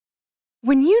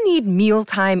When you need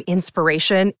mealtime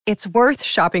inspiration, it's worth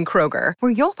shopping Kroger,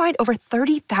 where you'll find over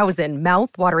 30,000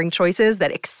 mouth-watering choices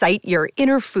that excite your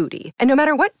inner foodie. And no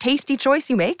matter what tasty choice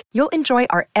you make, you'll enjoy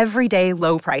our everyday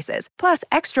low prices, plus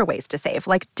extra ways to save,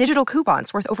 like digital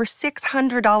coupons worth over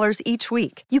 $600 each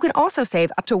week. You can also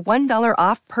save up to $1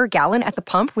 off per gallon at the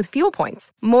pump with fuel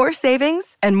points. More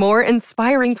savings and more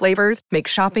inspiring flavors make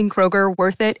shopping Kroger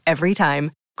worth it every time.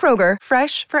 Kroger,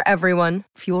 fresh for everyone.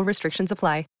 Fuel restrictions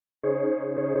apply.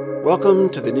 Welcome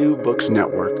to the New Books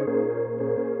Network.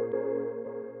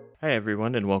 Hi,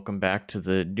 everyone, and welcome back to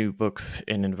the New Books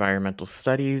in Environmental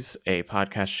Studies, a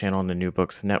podcast channel on the New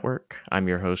Books Network. I'm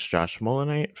your host, Josh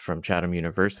Molinite from Chatham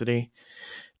University.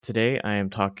 Today, I am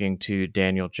talking to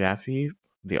Daniel Jaffee,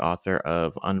 the author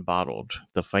of Unbottled,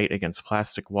 The Fight Against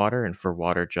Plastic Water and for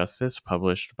Water Justice,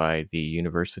 published by the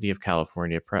University of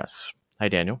California Press. Hi,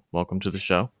 Daniel. Welcome to the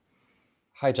show.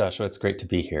 Hi, Joshua. It's great to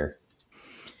be here.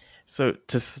 So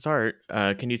to start,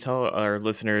 can you tell our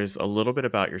listeners a little bit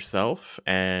about yourself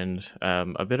and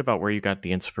a bit about where you got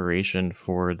the inspiration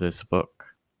for this book?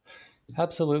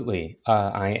 Absolutely.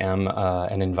 I am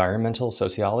an environmental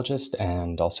sociologist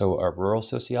and also a rural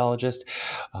sociologist.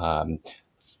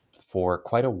 For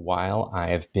quite a while,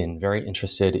 I've been very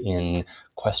interested in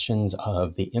questions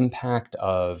of the impact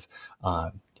of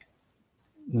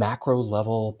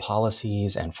macro-level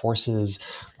policies and forces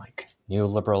like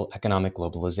neoliberal economic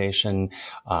globalization,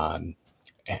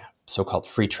 so-called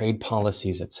free trade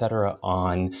policies, et cetera,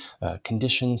 on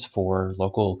conditions for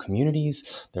local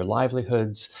communities, their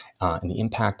livelihoods, and the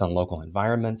impact on local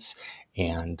environments.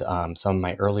 And some of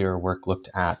my earlier work looked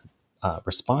at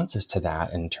responses to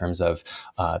that in terms of,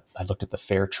 I looked at the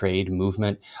fair trade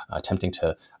movement, attempting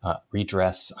to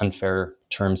redress unfair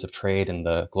terms of trade in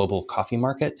the global coffee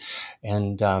market.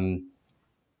 And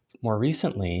more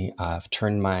recently, I've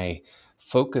turned my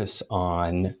focus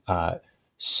on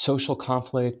social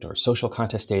conflict or social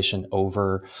contestation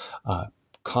over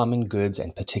common goods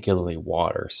and particularly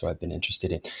water. So I've been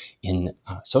interested in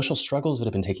social struggles that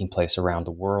have been taking place around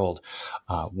the world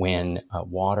when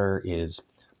water is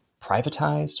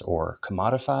privatized or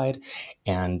commodified,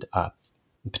 and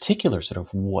in particular, sort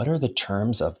of what are the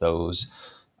terms of those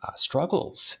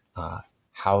struggles?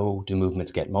 How do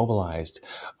movements get mobilized?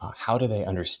 How do they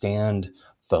understand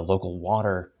the local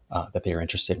water that they are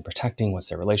interested in protecting? What's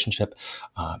their relationship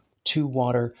to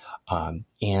water?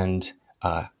 And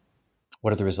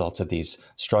what are the results of these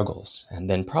struggles? And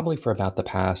then probably for about the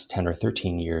past 10 or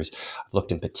 13 years, I've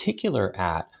looked in particular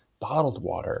at bottled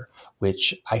water,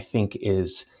 which I think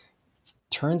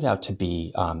turns out to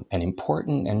be an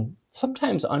important and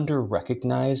sometimes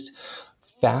under-recognized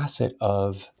facet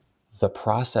of the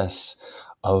process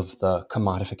of the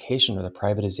commodification or the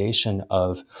privatization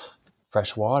of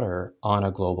fresh water on a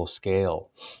global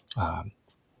scale.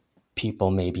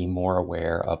 People may be more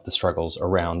aware of the struggles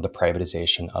around the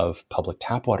privatization of public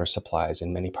tap water supplies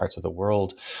in many parts of the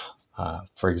world.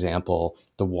 For example,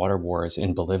 the water wars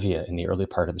in Bolivia in the early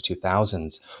part of the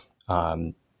 2000s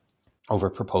over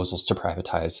proposals to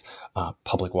privatize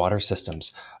public water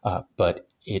systems. But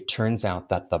it turns out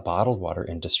that the bottled water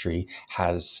industry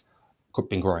has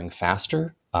been growing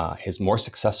faster, is more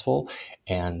successful,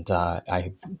 and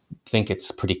I think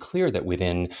it's pretty clear that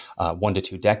within 1 to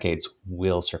 2 decades,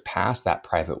 we'll surpass that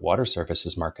private water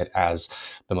services market as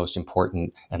the most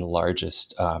important and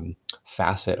largest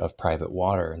facet of private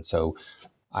water. And so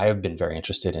I have been very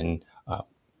interested in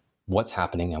what's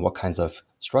happening and what kinds of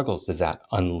struggles does that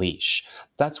unleash.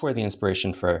 That's where the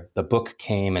inspiration for the book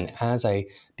came. And as I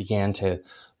began to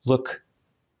look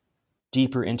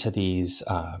deeper into these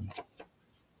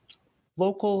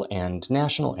local and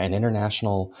national and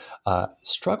international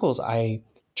struggles, I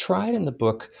tried in the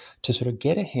book to sort of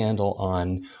get a handle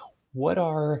on what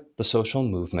are the social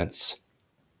movements,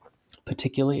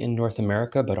 particularly in North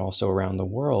America, but also around the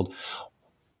world.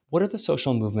 What are the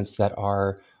social movements that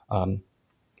are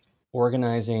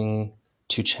organizing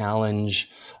to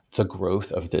challenge the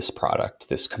growth of this product,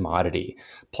 this commodity,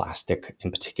 plastic,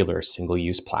 in particular,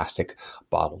 single-use plastic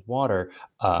bottled water?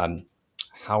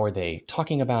 How are they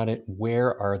talking about it?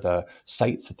 Where are the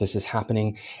sites that this is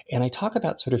happening? And I talk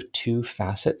about sort of two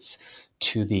facets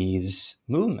to these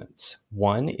movements.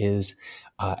 One is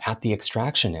at the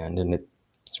extraction end, and it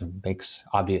sort of makes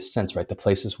obvious sense, right? The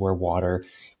places where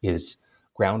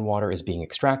groundwater is being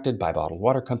extracted by bottled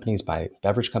water companies, by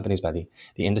beverage companies, by the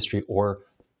industry, or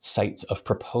sites of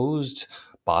proposed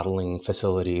bottling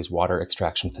facilities, water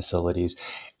extraction facilities.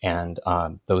 And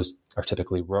those are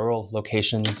typically rural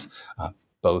locations,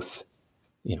 both,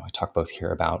 I talk both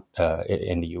here about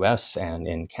in the US and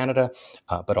in Canada,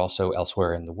 but also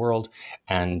elsewhere in the world.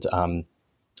 And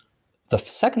The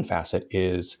second facet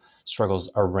is struggles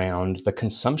around the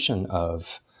consumption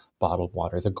of bottled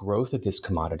water, the growth of this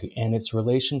commodity, and its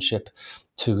relationship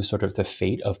to sort of the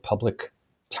fate of public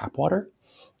tap water.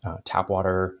 Tap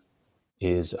water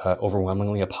is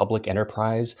overwhelmingly a public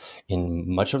enterprise in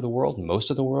much of the world, most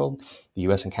of the world. The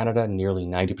US and Canada, nearly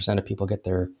 90% of people get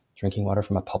their drinking water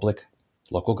from a public,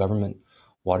 local government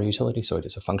water utility. So it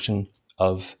is a function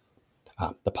of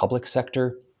the public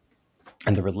sector,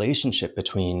 and the relationship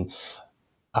between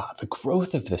the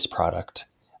growth of this product,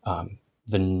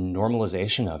 the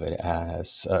normalization of it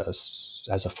as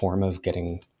a form of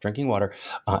getting drinking water,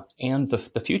 and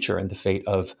the future and the fate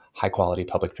of high quality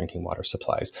public drinking water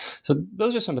supplies. So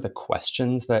those are some of the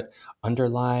questions that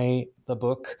underlie the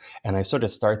book. And I sort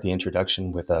of start the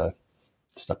introduction with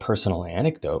just a personal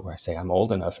anecdote where I say I'm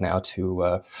old enough now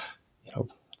to,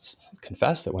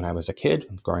 confess that when I was a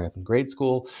kid, growing up in grade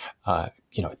school,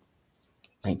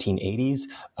 1980s,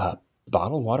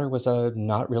 bottled water was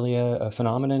not really a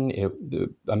phenomenon.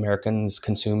 The Americans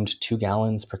consumed 2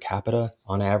 gallons per capita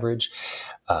on average.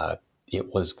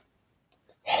 It was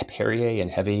Perrier in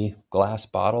heavy glass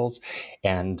bottles,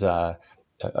 and a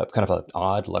kind of an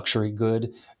odd luxury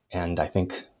good. And I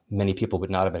think many people would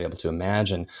not have been able to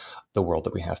imagine the world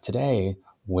that we have today,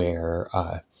 where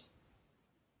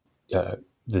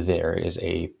there is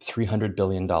a $300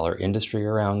 billion industry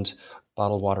around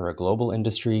bottled water, a global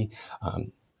industry,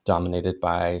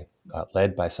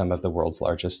 led by some of the world's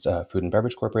largest food and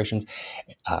beverage corporations,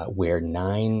 where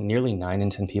nearly 9 in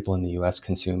 10 people in the U.S.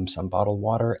 consume some bottled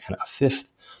water, and a fifth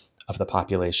of the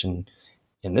population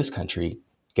in this country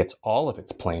gets all of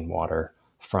its plain water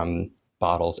from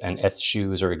bottles and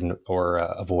eschews or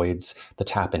avoids the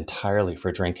tap entirely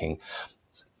for drinking.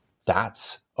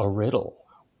 That's a riddle.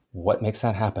 What makes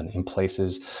that happen in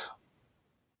places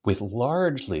with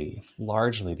largely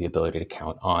the ability to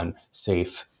count on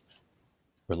safe,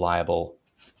 reliable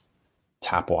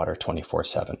tap water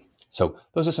 24/7? So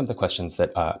those are some of the questions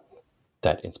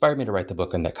that inspired me to write the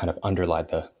book and that kind of underlied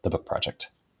the book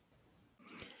project.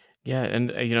 Yeah,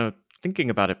 and thinking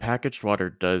about it, packaged water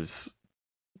does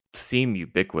seem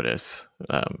ubiquitous.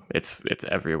 It's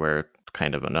everywhere,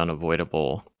 kind of an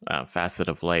unavoidable facet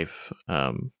of life.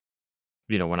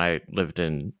 When I lived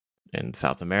in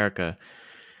South America,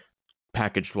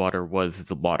 packaged water was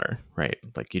the water, right?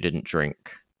 Like, you didn't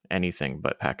drink anything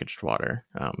but packaged water.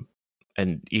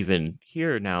 And even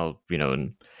here now,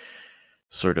 in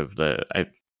sort of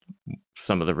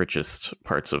some of the richest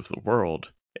parts of the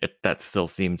world, that still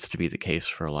seems to be the case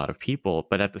for a lot of people.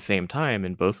 But at the same time,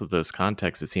 in both of those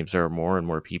contexts, it seems there are more and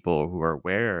more people who are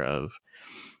aware of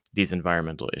these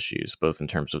environmental issues, both in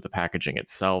terms of the packaging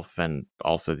itself and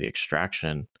also the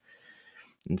extraction.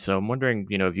 And so I'm wondering,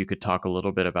 if you could talk a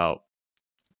little bit about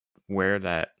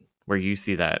where you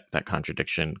see that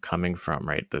contradiction coming from,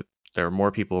 right? That there are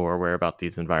more people who are aware about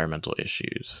these environmental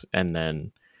issues, and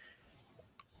then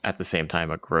at the same time,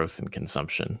 a growth in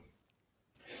consumption.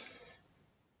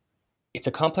 It's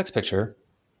a complex picture,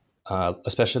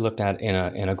 especially looked at in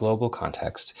a global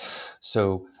context.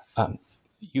 So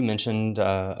you mentioned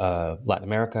Latin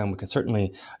America, and we can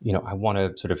certainly, I want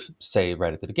to sort of say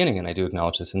right at the beginning, and I do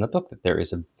acknowledge this in the book, that there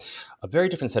is a very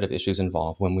different set of issues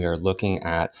involved when we are looking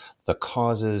at the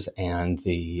causes and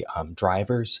the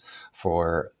drivers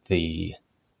for the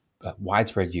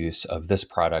widespread use of this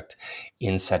product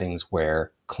in settings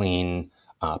where clean,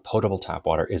 potable tap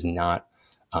water is not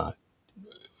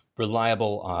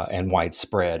reliable and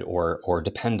widespread or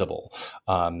dependable.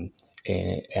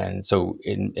 And so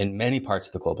in many parts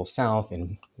of the global south,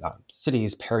 in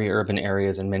cities, peri-urban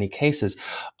areas, in many cases,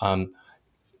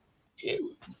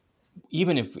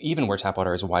 even where tap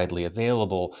water is widely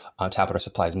available, tap water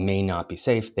supplies may not be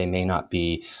safe. They may not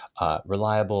be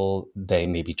reliable. They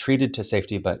may be treated to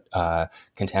safety, but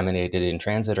contaminated in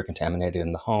transit or contaminated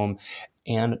in the home.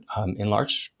 And in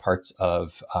large parts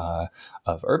of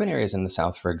urban areas in the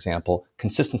South, for example,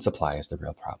 consistent supply is the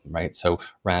real problem, right? So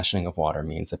rationing of water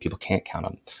means that people can't count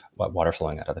on water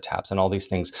flowing out of the taps. And all these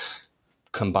things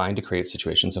combine to create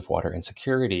situations of water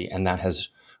insecurity. And that has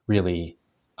really,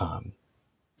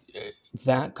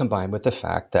 that combined with the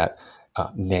fact that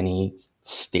many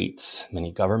states,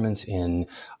 many governments in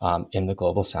the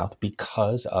global South,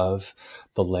 because of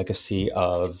the legacies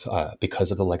of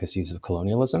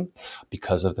colonialism,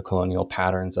 because of the colonial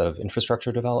patterns of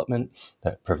infrastructure development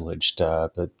that privileged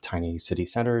the tiny city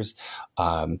centers,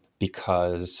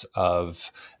 because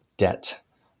of debt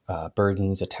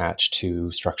burdens attached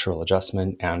to structural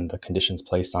adjustment and the conditions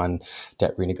placed on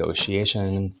debt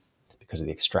renegotiation, because of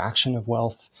the extraction of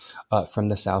wealth from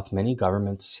the South, many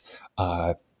governments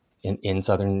in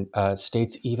southern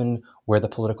states, even where the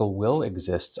political will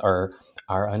exists, are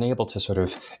unable to sort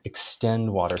of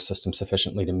extend water systems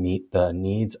sufficiently to meet the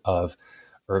needs of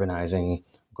urbanizing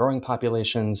growing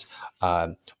populations,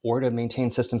 or to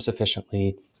maintain systems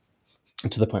sufficiently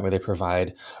to the point where they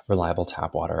provide reliable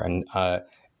tap water.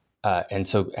 And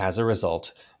so as a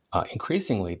result,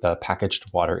 increasingly the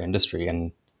packaged water industry,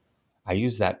 and I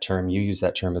use that term, you use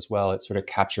that term as well, it sort of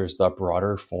captures the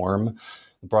broader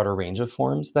range of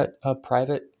forms that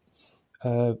private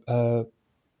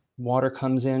water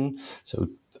comes in. So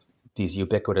these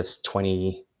ubiquitous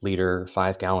 20-liter,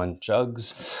 5-gallon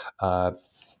jugs.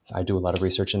 I do a lot of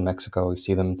research in Mexico. We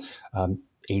see them.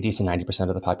 80 to 90%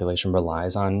 of the population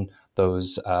relies on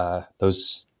those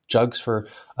jugs for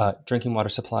drinking water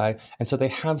supply. And so they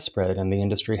have spread, and the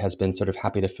industry has been sort of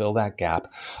happy to fill that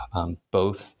gap.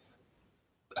 Both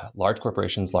large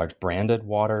corporations, large branded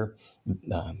water,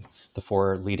 the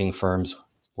 4 leading firms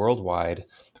worldwide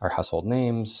are household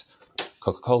names: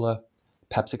 Coca-Cola,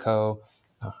 PepsiCo,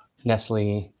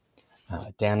 Nestle,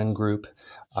 Dannon Group.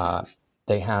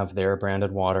 They have their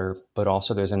branded water, but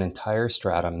also there's an entire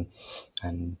stratum,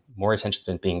 and more attention has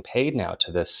been being paid now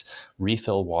to this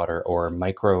refill water or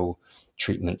micro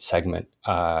treatment segment,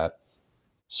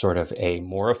 sort of a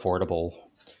more affordable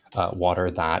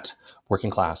water that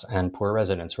working class and poor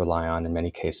residents rely on in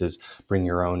many cases. Bring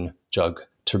your own jug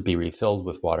to be refilled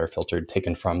with water filtered,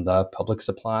 taken from the public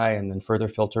supply and then further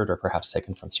filtered, or perhaps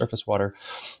taken from surface water.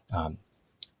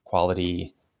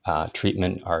 Quality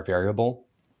treatment are variable.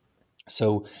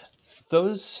 So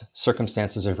those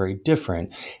circumstances are very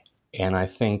different. And I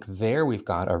think there we've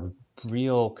got a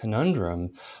real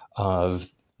conundrum of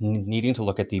needing to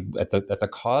look at the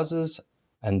causes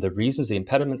and the reasons, the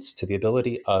impediments to the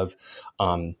ability of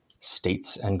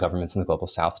states and governments in the global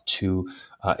south to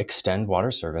extend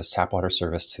water service, tap water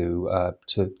service to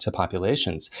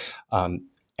populations. And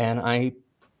I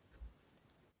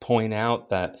point out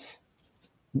that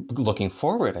looking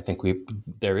forward, I think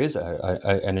there is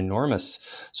an enormous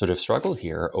sort of struggle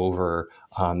here over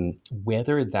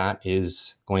whether that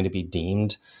is going to be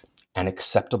deemed an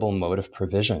acceptable mode of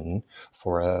provision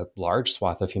for a large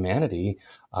swath of humanity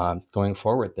going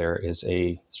forward. There is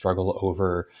a struggle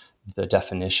over the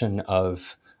definition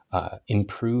of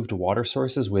improved water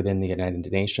sources within the United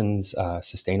Nations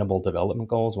Sustainable Development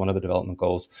Goals. One of the development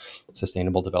goals,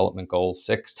 Sustainable Development Goal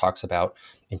 6, talks about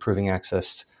improving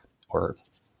access or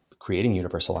creating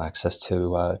universal access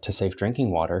to safe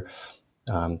drinking water.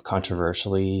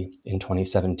 Controversially, in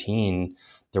 2017,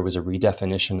 there was a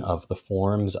redefinition of the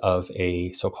forms of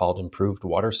a so-called improved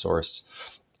water source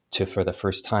to, for the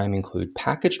first time, include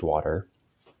packaged water.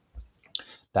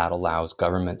 That allows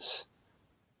governments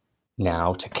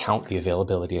now to count the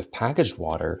availability of packaged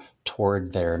water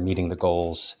toward their meeting the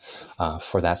goals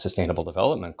for that Sustainable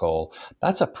Development Goal.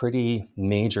 That's a pretty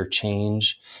major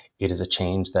change. It is a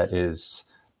change that is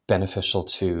beneficial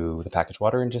to the packaged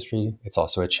water industry. It's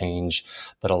also a change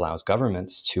that allows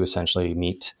governments to essentially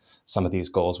meet some of these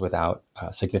goals without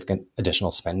significant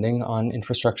additional spending on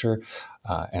infrastructure.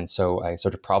 And so I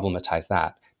sort of problematize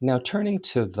that. Now, turning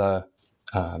to the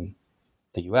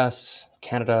US,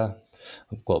 Canada,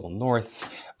 global north,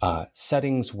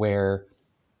 settings where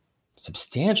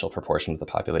substantial proportion of the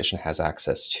population has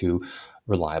access to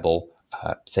reliable,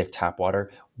 safe tap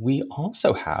water, we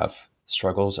also have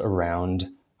struggles around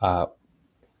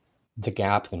the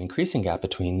gap, an increasing gap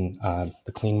between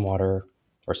the clean water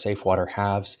or safe water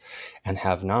haves and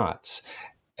have-nots.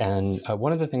 And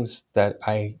one of the things that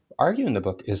I argue in the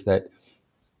book is that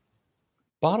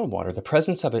bottled water, the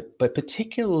presence of it, but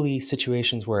particularly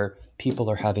situations where people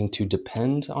are having to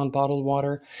depend on bottled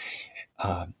water,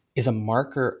 is a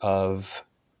marker of,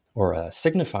 or a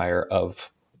signifier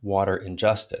of, water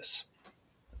injustice.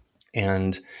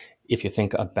 And if you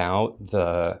think about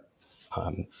the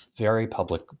very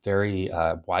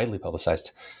widely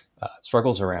publicized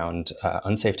struggles around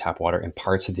unsafe tap water in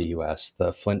parts of the U.S.,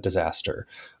 the Flint disaster,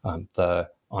 the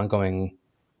ongoing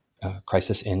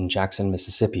crisis in Jackson,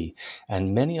 Mississippi,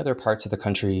 and many other parts of the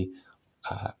country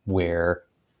where,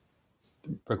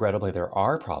 regrettably, there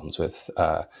are problems with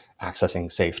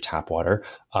accessing safe tap water,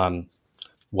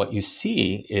 what you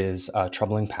see is a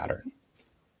troubling pattern.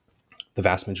 The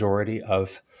vast majority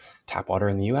of tap water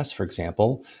in the U.S., for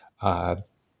example,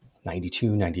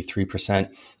 92,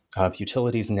 93% of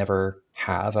utilities never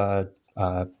have a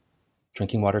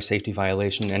drinking water safety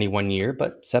violation in any one year,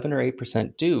 but 7 or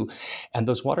 8% do. And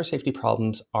those water safety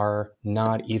problems are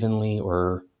not evenly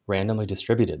or randomly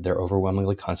distributed. They're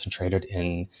overwhelmingly concentrated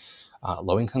in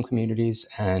low-income communities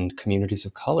and communities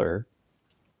of color,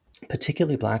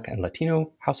 particularly Black and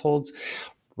Latino households,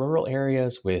 rural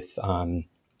areas with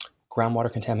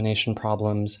groundwater contamination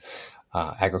problems,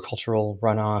 agricultural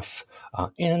runoff,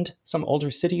 and some older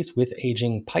cities with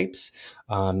aging pipes,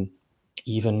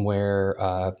 even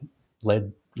where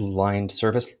lead-lined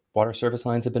water service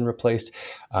lines have been replaced.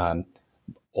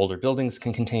 Older buildings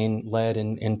can contain lead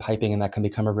in piping, and that can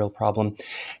become a real problem.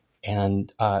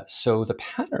 And so the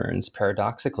patterns,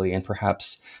 paradoxically and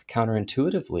perhaps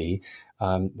counterintuitively,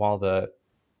 while the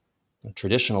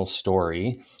traditional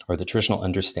story or the traditional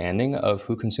understanding of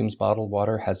who consumes bottled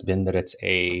water has been that it's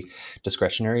a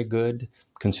discretionary good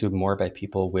consumed more by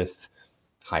people with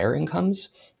higher incomes,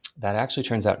 that actually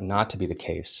turns out not to be the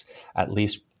case, at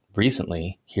least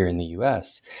recently here in the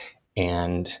US.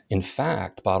 And in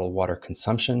fact, bottled water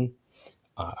consumption,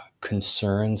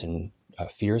 concerns and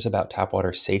fears about tap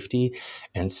water safety,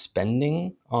 and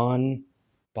spending on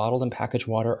bottled and packaged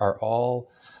water are all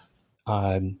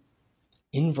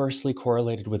inversely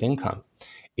correlated with income.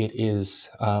 It is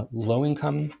low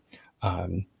income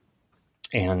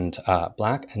and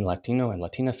Black and Latino and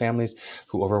Latina families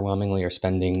who overwhelmingly are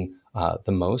spending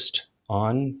the most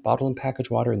on bottled and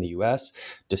packaged water in the US,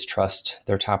 distrust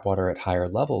their tap water at higher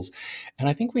levels. And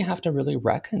I think we have to really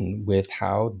reckon with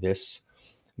how this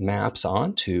maps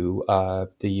onto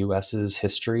the US's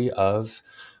history of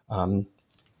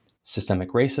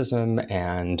systemic racism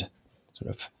and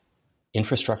sort of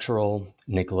infrastructural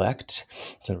neglect.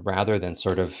 So rather than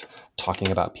sort of talking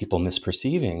about people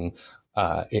misperceiving,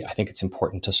 I think it's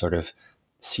important to sort of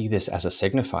see this as a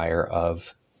signifier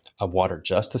of a water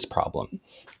justice problem.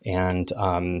 And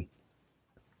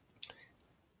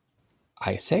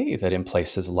I say that in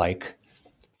places like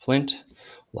Flint,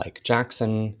 like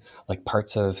Jackson, like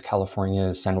parts of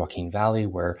California's San Joaquin Valley,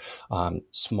 where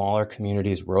smaller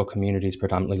communities, rural communities,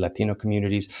 predominantly Latino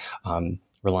communities,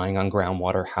 relying on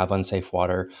groundwater, have unsafe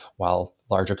water, while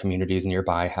larger communities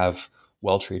nearby have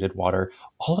well-treated water.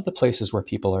 All of the places where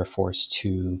people are forced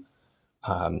to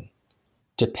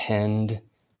depend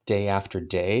day after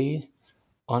day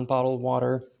on bottled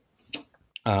water,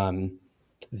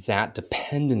 that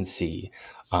dependency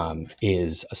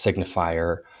is a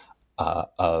signifier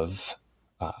of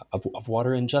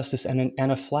water injustice and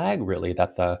a flag, really,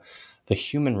 that the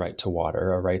human right to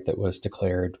water, a right that was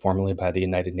declared formally by the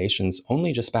United Nations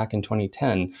only just back in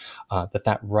 2010,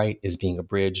 that right is being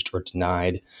abridged or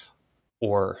denied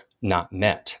or not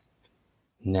met.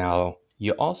 Now,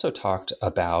 you also talked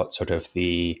about sort of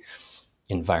the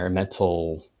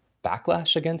environmental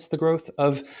backlash against the growth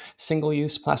of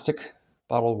single-use plastic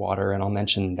bottled water, and I'll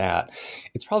mention that.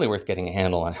 It's probably worth getting a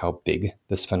handle on how big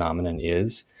this phenomenon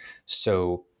is.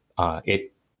 So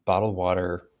bottled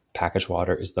water, packaged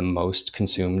water is the most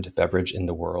consumed beverage in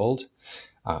the world.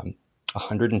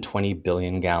 120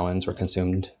 billion gallons were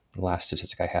consumed, the last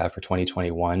statistic I have, for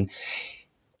 2021.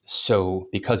 So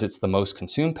because it's the most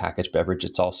consumed packaged beverage,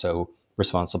 it's also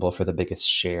responsible for the biggest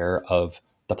share of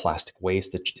the plastic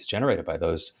waste that is generated by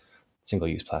those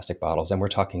single-use plastic bottles. And we're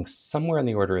talking somewhere in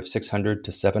the order of 600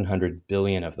 to 700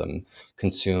 billion of them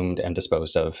consumed and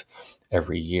disposed of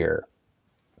every year.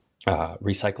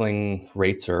 Recycling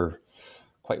rates are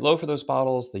quite low for those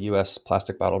bottles. The US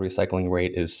plastic bottle recycling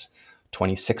rate is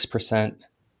 26%.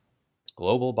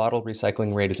 Global bottle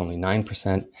recycling rate is only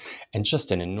 9%. And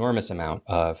just an enormous amount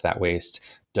of that waste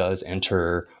does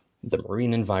enter the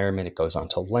marine environment. It goes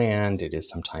onto land. It is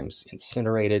sometimes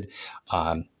incinerated.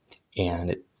 And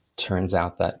it turns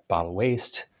out that bottle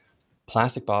waste,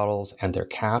 plastic bottles and their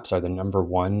caps, are the number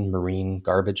one marine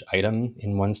garbage item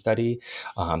in one study.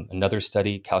 Another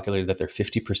study calculated that they're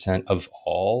 50% of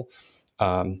all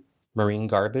marine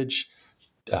garbage.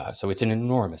 So it's an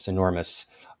enormous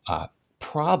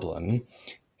problem.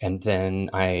 And then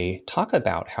I talk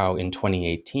about how in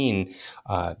 2018,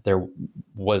 there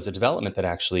was a development that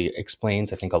actually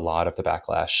explains, I think, a lot of the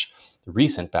backlash, the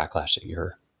recent backlash that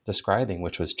you're describing,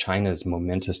 which was China's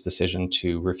momentous decision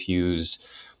to refuse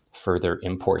further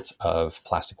imports of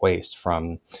plastic waste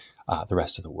from the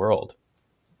rest of the world.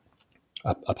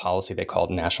 A policy they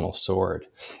called National Sword.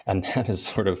 And that has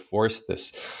sort of forced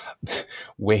this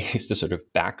waste to sort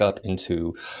of back up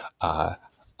into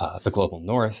the global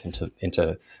north,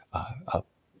 into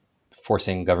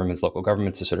forcing local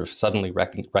governments to sort of suddenly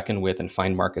reckon with and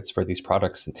find markets for these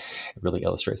products. And it really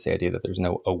illustrates the idea that there's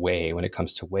no way when it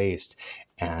comes to waste.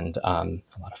 And a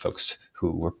lot of folks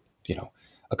who were,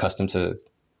 accustomed to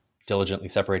diligently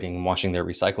separating and washing their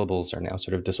recyclables are now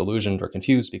sort of disillusioned or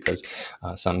confused because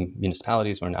some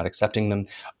municipalities were not accepting them.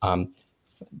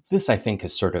 This, I think,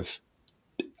 has sort of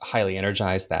highly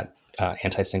energized that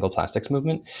anti-single plastics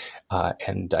movement.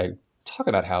 And I talk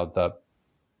about how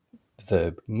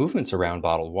the movements around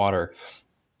bottled water,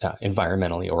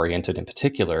 environmentally oriented in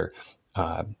particular,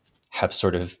 have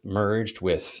sort of merged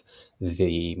with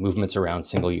the movements around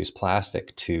single-use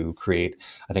plastic to create,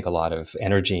 I think, a lot of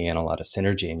energy and a lot of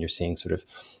synergy. And you're seeing sort of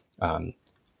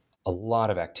a lot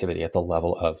of activity at the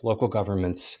level of local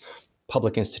governments,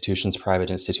 public institutions,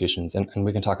 private institutions, and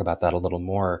we can talk about that a little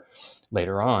more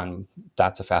later on.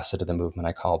 That's a facet of the movement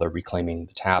I call the Reclaiming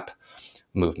the Tap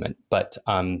movement. But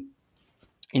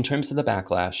in terms of the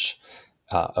backlash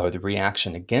or the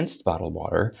reaction against bottled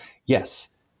water, yes.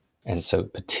 And so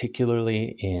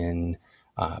particularly in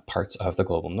parts of the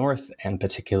global north, and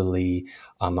particularly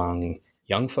among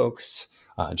young folks,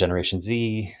 Generation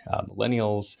Z,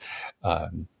 millennials,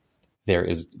 there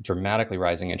is dramatically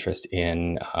rising interest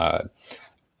in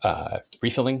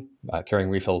refilling, carrying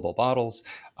refillable bottles,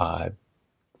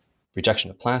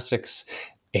 rejection of plastics,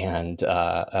 and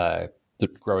the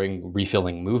growing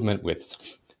refilling movement with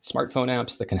smartphone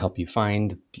apps that can help you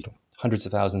find hundreds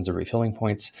of thousands of refilling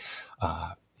points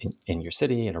in your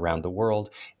city and around the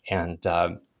world. And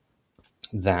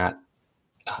that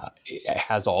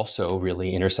has also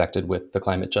really intersected with the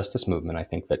climate justice movement, I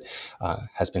think, that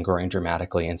has been growing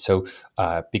dramatically. And so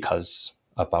because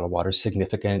of bottled water's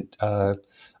significant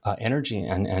energy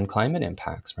and climate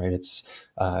impacts, right? It's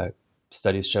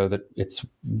studies show that it's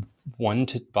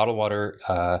bottled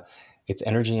water, its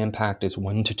energy impact is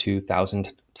 1,000 to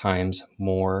 2,000 times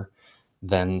more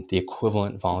than the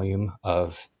equivalent volume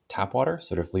of tap water,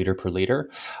 sort of liter per liter.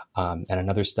 And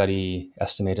another study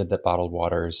estimated that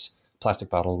plastic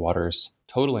bottled water's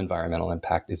total environmental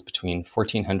impact is between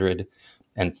 1,400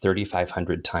 and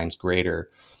 3,500 times greater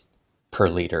per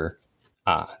liter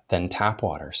than tap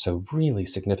water. So really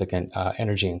significant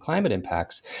energy and climate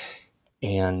impacts.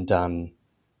 And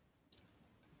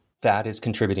that is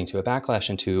contributing to a backlash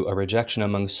and to a rejection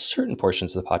among certain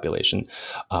portions of the population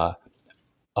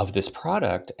of this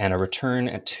product, and a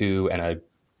return to and a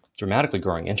dramatically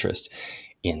growing interest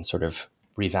in sort of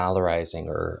revalorizing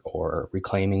or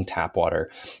reclaiming tap water.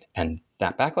 And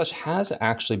that backlash has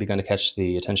actually begun to catch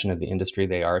the attention of the industry.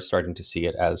 They are starting to see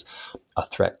it as a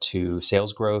threat to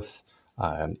sales growth.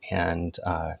 And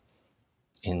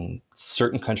in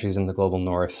certain countries in the global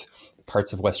north,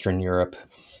 parts of Western Europe,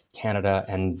 Canada,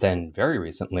 and then very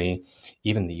recently,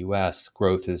 even the US,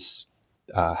 growth has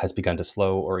begun to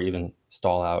slow or even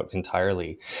stall out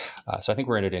entirely. So I think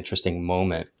we're in an interesting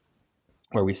moment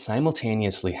where we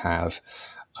simultaneously have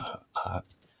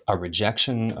a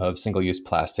rejection of single-use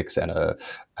plastics and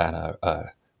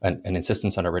an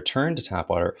insistence on a return to tap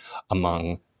water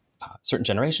among certain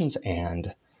generations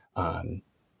and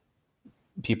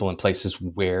people in places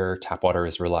where tap water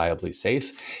is reliably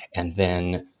safe, and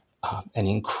then an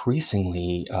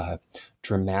increasingly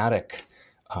dramatic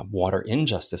water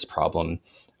injustice problem,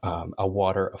 a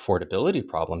water affordability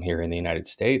problem here in the United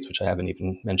States, which I haven't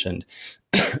even mentioned.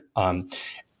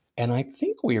 And I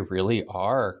think we really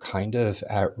are kind of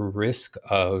at risk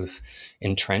of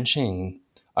entrenching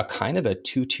a kind of a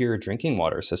two-tier drinking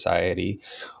water society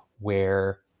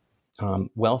where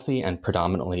wealthy and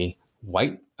predominantly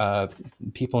white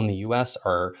people in the U.S.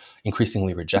 are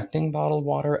increasingly rejecting bottled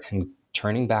water and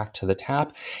turning back to the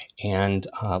tap, and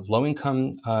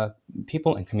low-income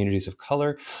people and communities of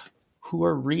color who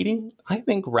are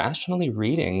rationally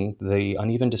reading the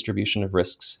uneven distribution of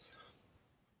risks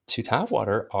to tap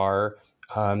water are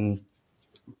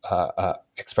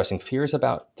expressing fears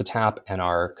about the tap and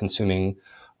are consuming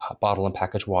bottled and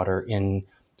packaged water in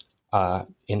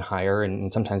higher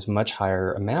and sometimes much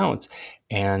higher amounts.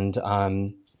 And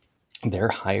their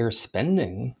higher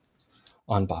spending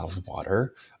on bottled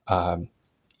water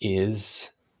is,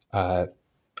 I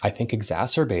think,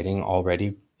 exacerbating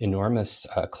already enormous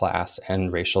class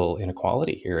and racial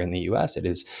inequality here in the U.S. It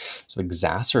is sort of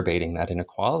exacerbating that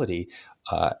inequality.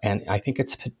 And I think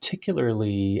it's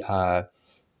particularly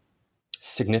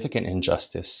significant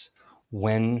injustice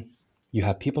when you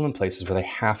have people in places where they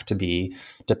have to be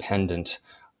dependent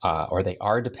or they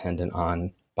are dependent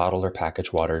on bottled or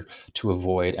packaged water to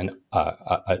avoid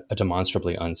a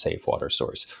demonstrably unsafe water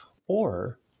source.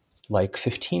 Or like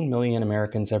 15 million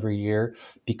Americans every year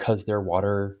because their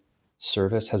water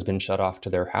service has been shut off to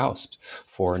their house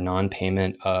for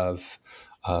non-payment of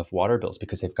water bills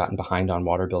because they've gotten behind on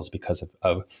water bills because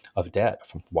of debt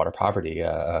from water poverty.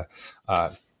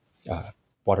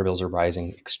 Water bills are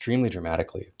rising extremely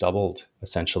dramatically, doubled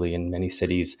essentially in many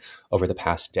cities over the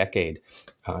past decade.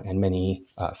 And many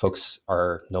folks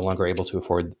are no longer able to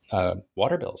afford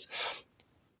water bills.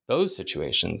 Those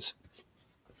situations,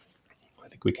 I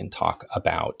think we can talk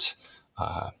about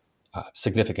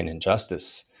significant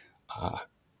injustice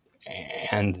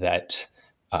and that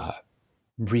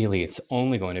really it's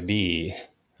only going to be,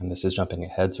 and this is jumping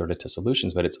ahead sort of to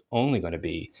solutions, but it's only going to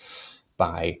be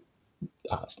by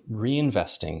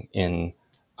reinvesting in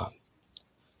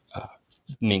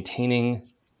maintaining,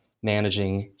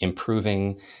 managing,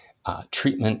 improving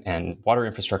treatment and water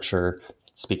infrastructure.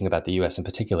 Speaking about the U.S. in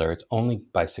particular, it's only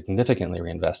by significantly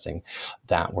reinvesting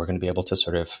that we're going to be able to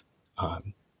sort of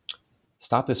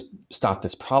stop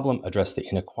this problem, address the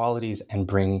inequalities, and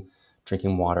bring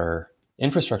drinking water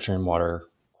infrastructure and water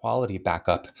quality back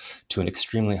up to an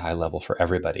extremely high level for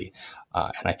everybody.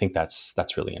 And I think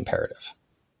that's really imperative.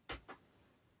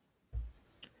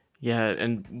 Yeah,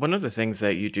 and one of the things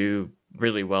that you do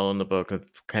really well in the book, a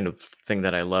kind of thing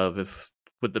that I love, is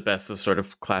with the best of sort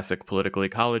of classic political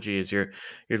ecology, is you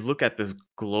look at this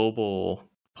global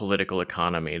political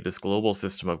economy, this global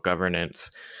system of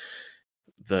governance,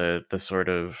 the sort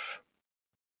of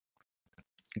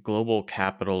global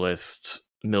capitalist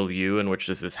milieu in which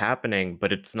this is happening,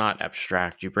 but it's not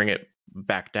abstract. You bring it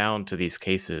back down to these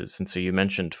cases. And so you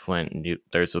mentioned Flint, and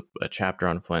there's a chapter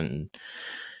on Flint, and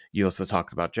you also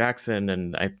talked about Jackson,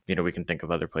 and we can think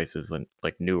of other places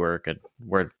like Newark, and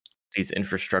where these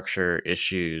infrastructure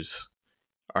issues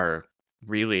are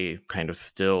really kind of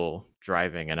still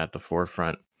driving and at the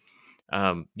forefront.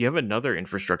 You have another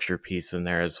infrastructure piece in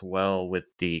there as well with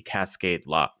the Cascade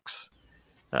Locks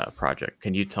project.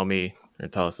 Can you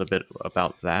tell us a bit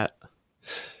about that?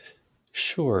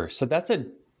 Sure. So that's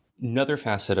another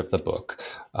facet of the book.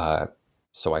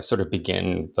 So I sort of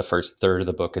begin the first third of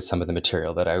the book as some of the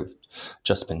material that I've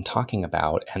just been talking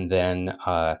about. And then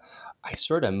I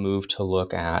sort of move to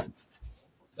look at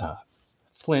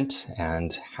Flint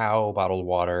and how bottled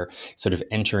water sort of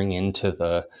entering into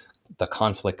the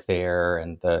conflict there,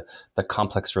 and the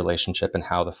complex relationship, and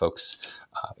how the folks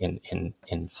in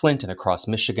Flint and across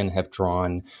Michigan have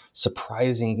drawn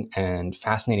surprising and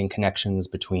fascinating connections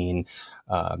between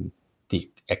the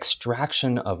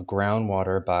extraction of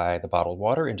groundwater by the bottled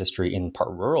water industry in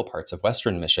rural parts of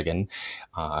Western Michigan.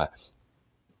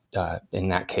 In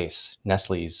that case,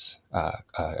 Nestle's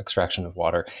extraction of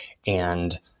water,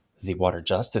 and the water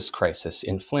justice crisis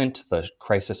in Flint, the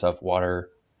crisis of water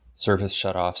service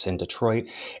shutoffs in Detroit.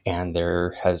 And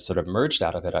there has sort of emerged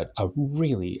out of it a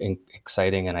really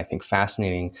exciting and I think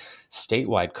fascinating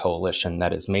statewide coalition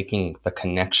that is making the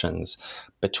connections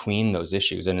between those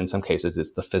issues. And in some cases,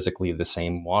 it's physically the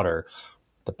same water,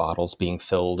 the bottles being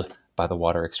filled by the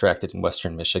water extracted in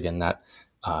Western Michigan that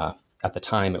at the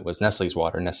time it was Nestle's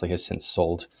water. Nestle has since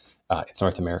sold its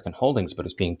North American holdings, but it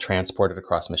was being transported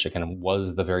across Michigan and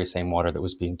was the very same water that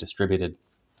was being distributed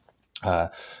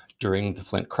during the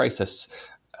Flint crisis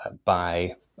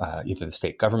by either the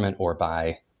state government or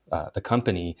by the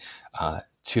company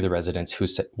to the residents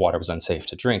whose water was unsafe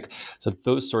to drink. So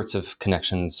those sorts of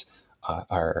connections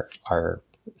are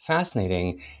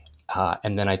fascinating.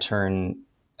 And then I turn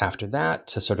after that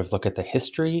to sort of look at the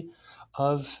history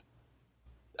of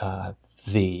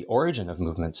the origin of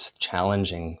movements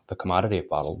challenging the commodity of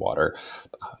bottled water,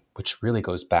 which really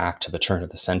goes back to the turn of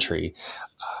the century.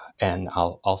 And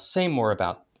I'll say more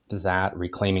about that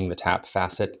reclaiming the tap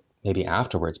facet maybe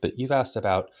afterwards, but you've asked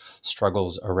about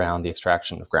struggles around the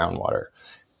extraction of groundwater.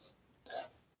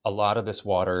 A lot of this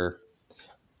water,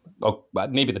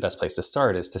 maybe the best place to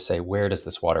start is to say, where does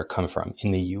this water come from?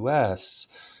 In the US,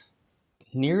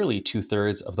 nearly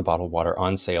 2/3 of the bottled water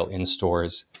on sale in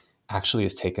stores actually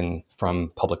is taken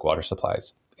from public water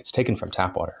supplies. It's taken from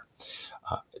tap water,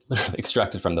 literally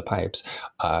extracted from the pipes,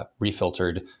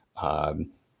 refiltered.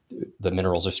 The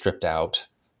minerals are stripped out.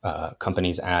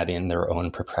 Companies add in their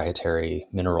own proprietary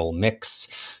mineral mix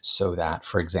so that,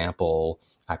 for example,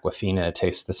 Aquafina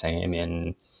tastes the same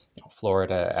in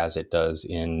Florida as it does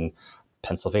in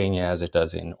Pennsylvania, as it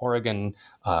does in Oregon.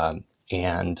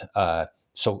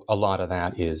 So a lot of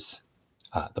that is,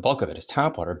 the bulk of it is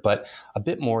tap water, but a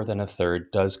bit more than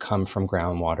 1/3 does come from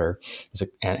groundwater.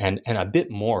 And a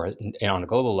bit more, and on a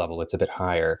global level, it's a bit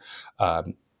higher.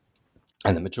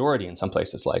 And the majority in some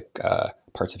places like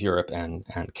parts of Europe and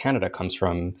Canada comes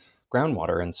from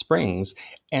groundwater and springs.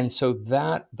 And so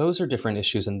those are different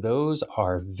issues. And those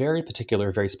are very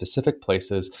particular, very specific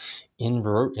places in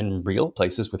real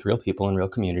places with real people and real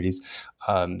communities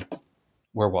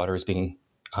where water is being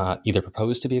either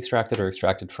proposed to be extracted or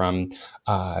extracted from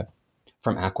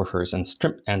aquifers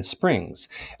and springs.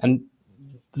 And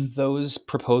those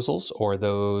proposals or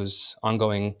those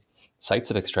ongoing sites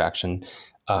of extraction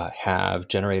have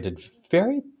generated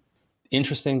very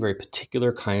interesting, very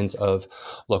particular kinds of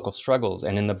local struggles.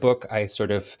 And in the book, I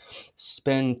sort of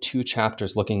spend 2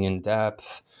 chapters looking in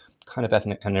depth, kind of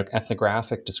an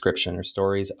ethnographic description or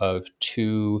stories of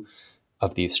 2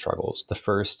 of these struggles. The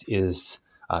first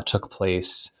took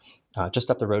place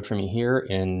just up the road from me here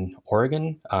in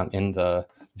Oregon, in the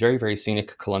very, very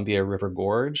scenic Columbia River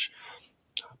Gorge,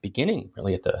 beginning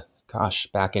really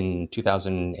back in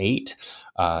 2008,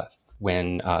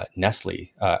 when Nestle,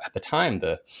 at the time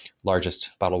the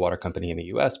largest bottled water company in the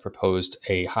U.S., proposed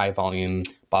a high volume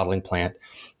bottling plant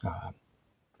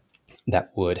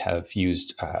that would have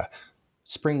used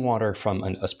spring water from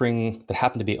a spring that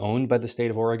happened to be owned by the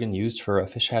state of Oregon, used for a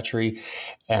fish hatchery.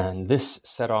 And this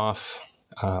set off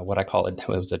what I call it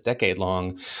was a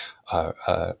decade-long,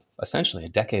 essentially a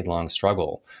decade-long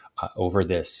struggle over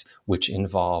this, which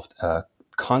involved a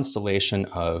constellation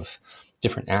of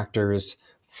different actors,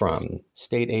 from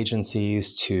state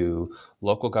agencies to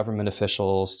local government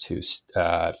officials to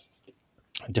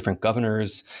different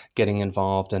governors getting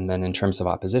involved. And then in terms of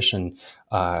opposition,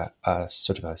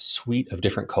 sort of a suite of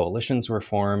different coalitions were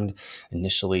formed.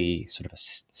 Initially, sort of a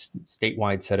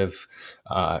statewide set of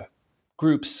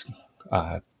groups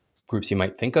you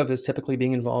might think of as typically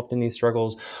being involved in these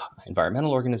struggles: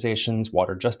 environmental organizations,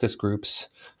 water justice groups,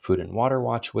 Food and Water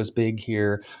Watch was big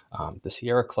here, the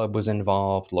Sierra Club was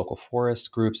involved, local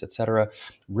forest groups, etc.,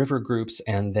 river groups.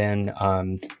 And then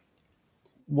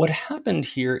what happened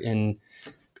here in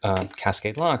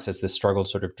Cascade Locks, as this struggle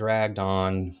sort of dragged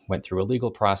on, went through a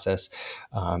legal process,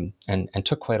 and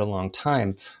took quite a long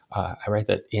time. I write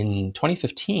that in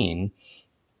 2015,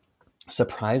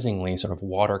 surprisingly, sort of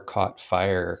water caught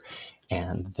fire,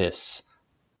 and this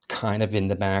kind of in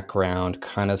the background,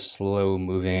 kind of slow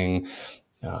moving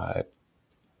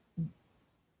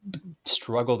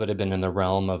struggle that had been in the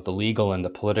realm of the legal and the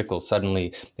political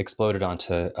suddenly exploded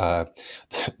onto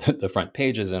the front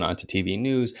pages and onto TV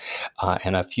news.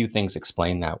 And a few things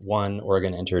explain that. One,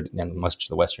 Oregon entered, and much of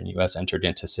the western U.S. entered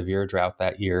into severe drought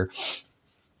that year.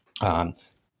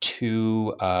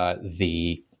 Two,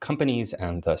 the companies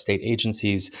and the state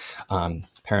agencies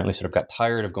apparently sort of got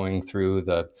tired of going through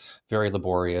the very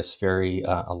laborious, very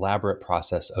elaborate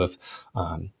process of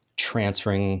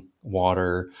transferring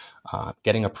water,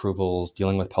 getting approvals,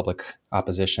 dealing with public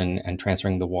opposition, and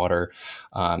transferring the water.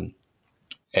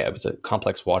 It was a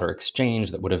complex water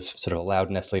exchange that would have sort of allowed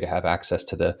Nestle to have access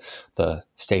to the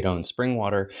state-owned spring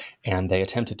water. And they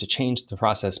attempted to change the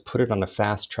process, put it on a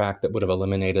fast track that would have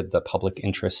eliminated the public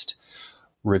interest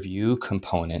review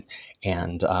component.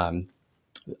 And a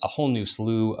whole new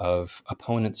slew of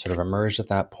opponents sort of emerged at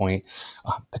that point,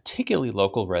 particularly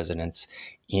local residents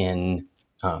in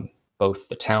both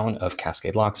the town of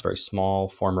Cascade Locks, very small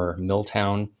former mill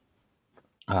town,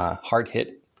 hard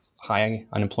hit, high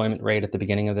unemployment rate at the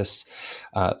beginning of this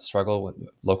struggle, with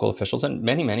local officials and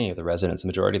many of the residents, the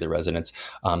majority of the residents,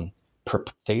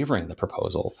 favoring the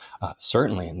proposal,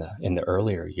 certainly in the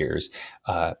earlier years,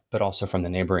 but also from the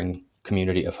neighboring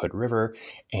community of Hood River.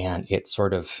 And it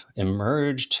sort of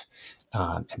emerged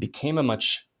and became a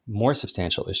much more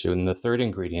substantial issue. And the third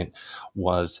ingredient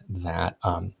was that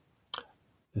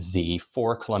the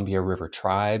 4 Columbia River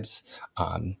tribes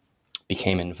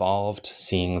became involved,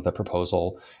 seeing the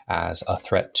proposal as a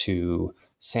threat to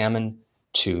salmon,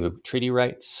 to treaty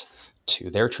rights, to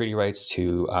their treaty rights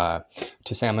to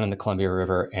salmon in the Columbia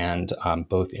River. And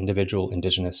both individual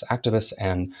indigenous activists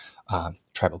and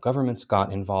tribal governments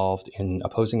got involved in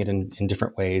opposing it in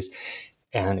different ways.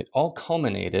 And it all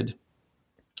culminated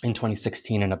in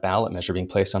 2016 in a ballot measure being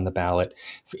placed on the ballot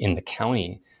in the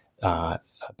county. A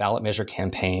ballot measure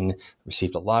campaign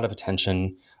received a lot of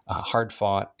attention, hard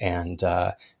fought, and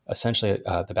essentially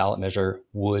the ballot measure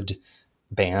would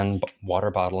ban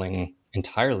water bottling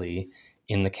entirely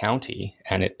in the county,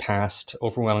 and it passed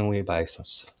overwhelmingly by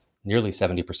nearly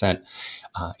 70%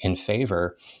 in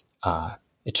favor.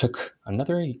 It took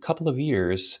another couple of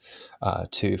years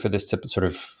for this to sort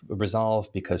of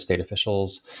resolve, because state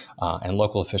officials and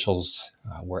local officials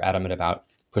were adamant about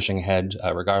pushing ahead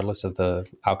regardless of the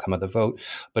outcome of the vote.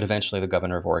 But eventually the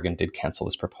governor of Oregon did cancel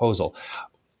this proposal.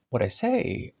 What I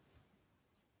say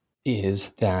is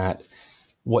that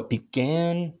what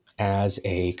began as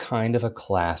a kind of a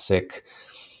classic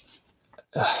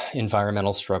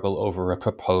environmental struggle over a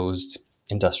proposed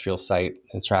industrial site,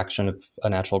 extraction of a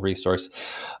natural resource,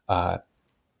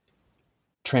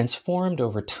 transformed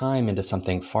over time into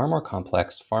something far more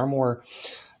complex, far more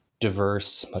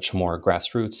diverse, much more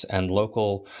grassroots and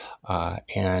local,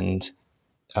 and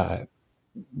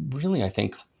really, I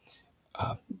think,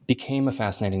 became a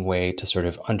fascinating way to sort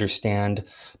of understand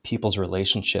people's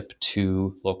relationship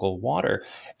to local water.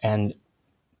 And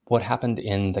what happened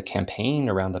in the campaign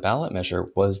around the ballot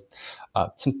measure was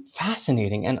some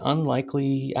fascinating and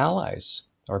unlikely allies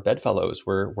or bedfellows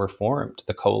were formed.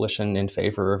 The coalition in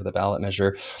favor of the ballot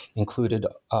measure included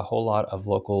a whole lot of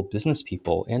local business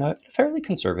people in a fairly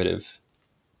conservative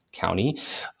County,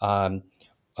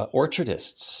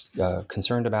 orchardists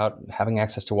concerned about having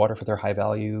access to water for their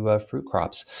high-value fruit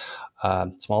crops,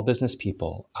 small business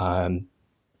people,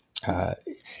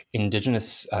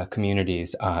 indigenous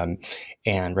communities,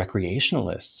 and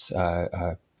recreationalists,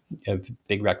 a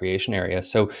big recreation area.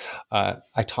 So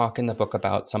I talk in the book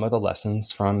about some of the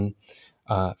lessons from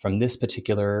this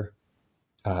particular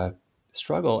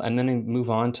struggle, and then I move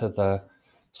on to the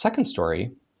second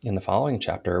story in the following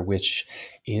chapter, which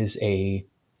is a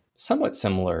somewhat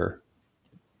similar,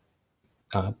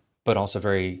 but also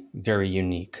very, very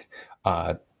unique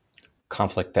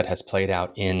conflict that has played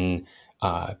out in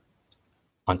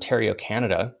Ontario,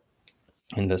 Canada,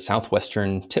 in the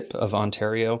southwestern tip of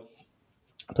Ontario,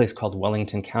 a place called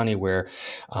Wellington County, where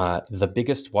the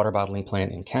biggest water bottling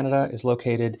plant in Canada is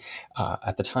located.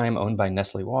 At the time, owned by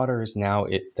Nestle Waters. Now,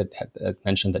 it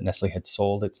mentioned that Nestle had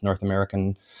sold its North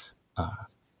American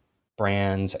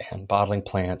brands and bottling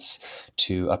plants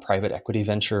to a private equity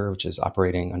venture, which is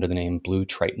operating under the name Blue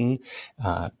Triton.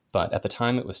 But at the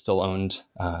time, it was still owned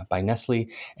by Nestle,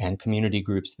 and community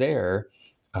groups there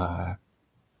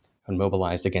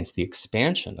mobilized against the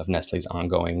expansion of Nestle's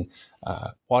ongoing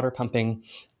water pumping.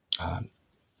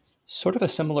 Sort of a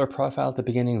similar profile at the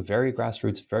beginning, very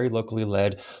grassroots, very locally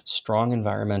led, strong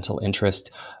environmental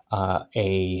interest,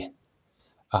 an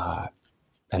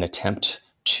attempt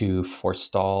to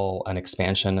forestall an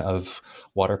expansion of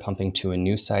water pumping to a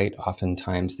new site.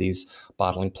 Oftentimes these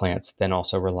bottling plants then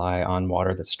also rely on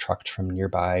water that's trucked from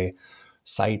nearby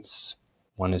sites.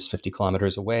 One is 50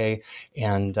 kilometers away,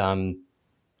 and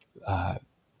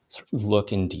sort of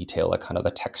look in detail at kind of the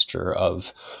texture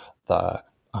of the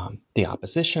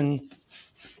opposition.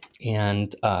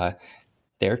 And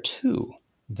there too,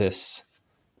 this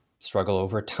struggle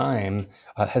over time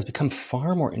has become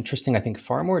far more interesting, I think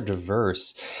far more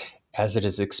diverse, as it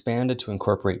has expanded to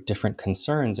incorporate different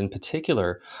concerns, in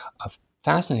particular, a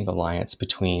fascinating alliance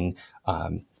between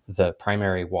the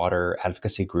primary water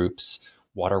advocacy groups,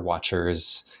 Water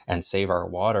Watchers, and Save Our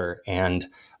Water, and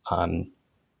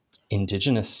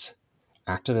Indigenous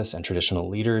activists and traditional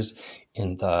leaders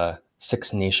in the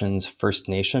Six Nations First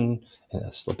Nation, a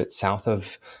little bit south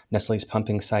of Nestle's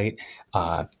pumping site,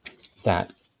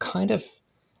 that kind of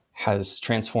has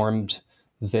transformed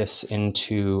this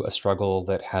into a struggle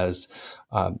that has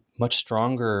much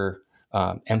stronger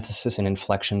emphasis and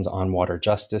inflections on water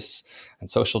justice and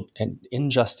social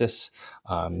injustice.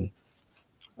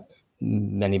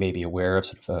 Many may be aware of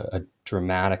sort of a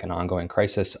dramatic and ongoing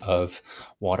crisis of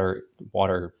water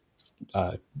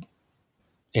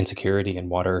insecurity and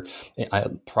water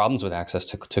problems with access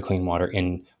to clean water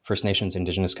in First Nations,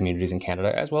 Indigenous communities in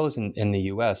Canada, as well as in the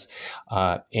U.S.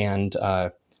 And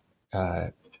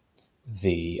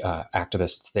the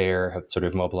activists there have sort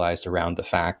of mobilized around the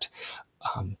fact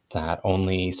that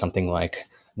only something like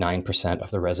 9% of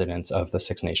the residents of the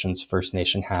Six Nations First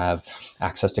Nation have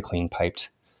access to clean piped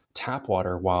tap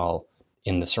water, while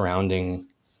in the surrounding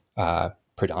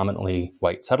predominantly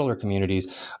white settler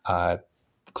communities,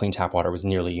 clean tap water was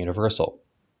nearly universal.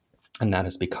 And that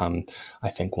has become, I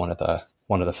think, one of the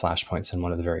flashpoints and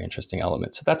one of the very interesting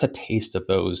elements. So that's a taste of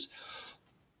those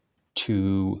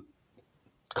two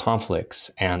conflicts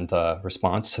and the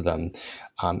response to them.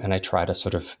 And I try to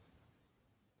sort of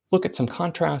look at some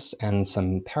contrasts and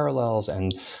some parallels,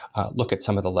 and look at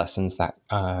some of the lessons that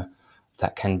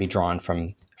can be drawn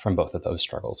from both of those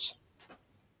struggles.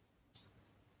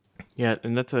 Yeah,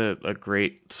 and that's a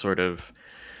great sort of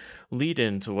lead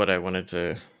into what I wanted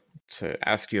to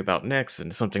ask you about next,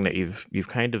 and something that you've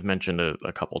kind of mentioned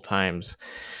a couple times.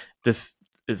 This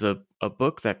is a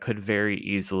book that could very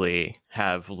easily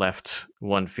have left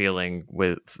one feeling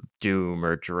with doom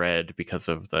or dread because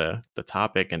of the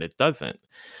topic, and it doesn't,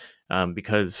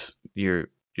 because you're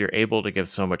able to give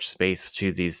so much space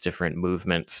to these different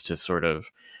movements to sort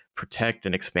of protect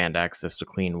and expand access to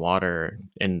clean water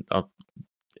in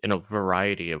a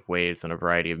variety of ways and a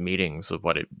variety of meetings of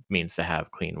what it means to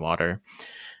have clean water.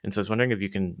 And so I was wondering if you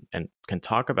can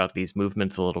talk about these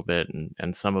movements a little bit,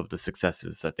 and some of the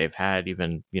successes that they've had,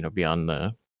 even, beyond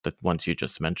the ones you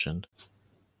just mentioned.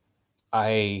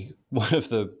 One of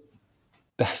the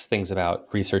best things about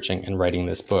researching and writing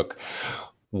this book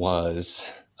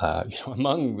was,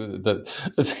 among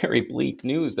the very bleak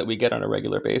news that we get on a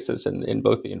regular basis in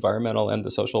both the environmental and the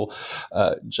social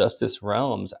justice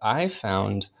realms, I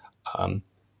found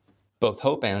both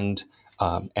hope and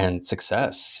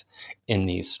success in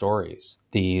these stories.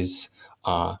 These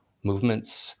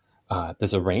movements,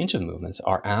 there's a range of movements,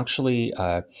 are actually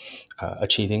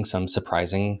achieving some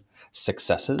surprising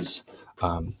successes.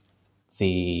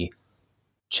 The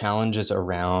challenges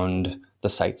around the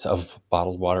sites of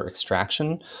bottled water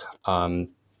extraction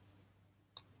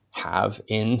have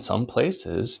in some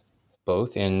places,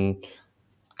 both in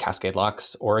Cascade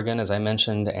Locks, Oregon, as I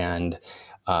mentioned, and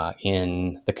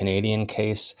in the Canadian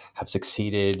case, have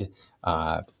succeeded.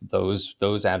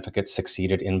 Those advocates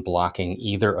succeeded in blocking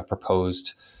either a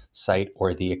proposed site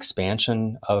or the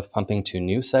expansion of pumping to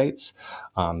new sites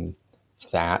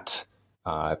that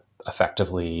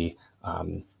effectively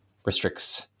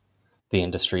restricts the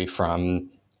industry from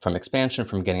expansion,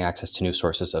 from getting access to new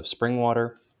sources of spring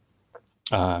water.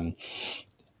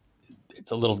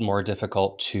 It's a little more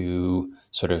difficult to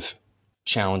sort of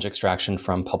challenge extraction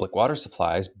from public water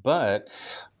supplies, but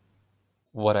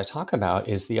what I talk about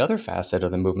is the other facet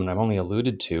of the movement I've only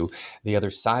alluded to, the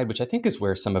other side, which I think is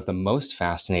where some of the most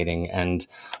fascinating and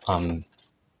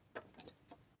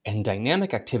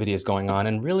dynamic activity is going on,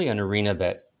 and really an arena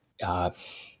that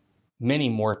many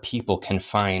more people can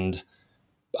find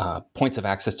points of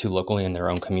access to locally in their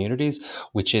own communities,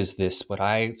 which is this, what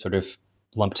I sort of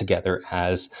lump together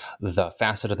as the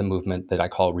facet of the movement that I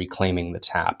call reclaiming the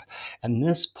tap. And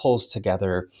this pulls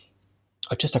together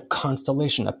just a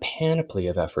constellation, a panoply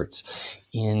of efforts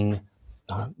in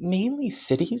mainly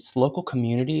cities, local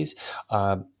communities,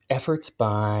 efforts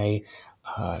by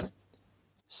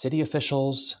city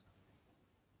officials,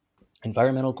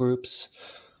 environmental groups,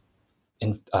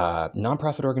 and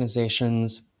nonprofit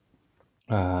organizations,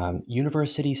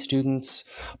 university students,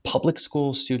 public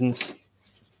school students,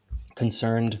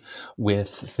 concerned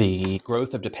with the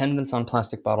growth of dependence on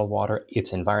plastic bottled water,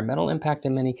 its environmental impact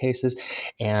in many cases,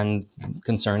 and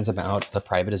concerns about the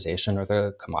privatization or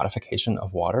the commodification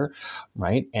of water,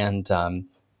 right? And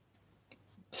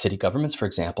city governments, for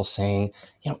example, saying,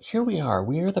 here we are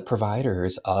the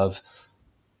providers of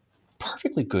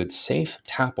perfectly good, safe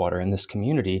tap water in this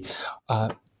community.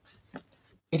 Why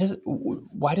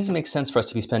does it make sense for us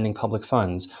to be spending public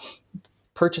funds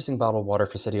purchasing bottled water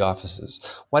for city offices?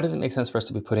 Why does it make sense for us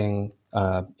to be putting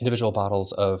individual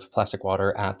bottles of plastic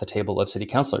water at the table of city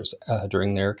councilors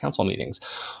during their council meetings?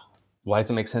 Why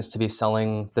does it make sense to be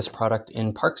selling this product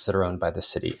in parks that are owned by the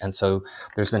city? And so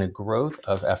there's been a growth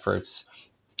of efforts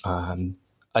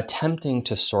attempting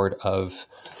to sort of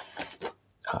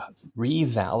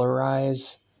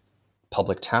revalorize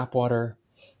public tap water,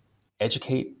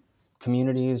 educate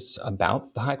communities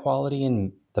about the high quality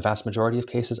in the vast majority of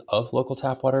cases of local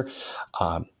tap water,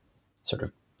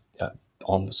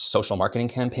 almost social marketing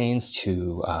campaigns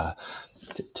to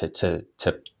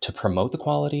promote the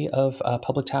quality of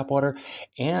public tap water,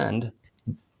 and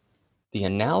the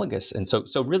analogous. And so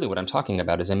really what I'm talking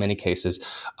about is, in many cases,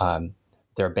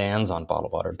 there are bans on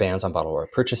bottled water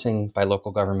purchasing by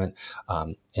local government.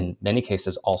 In many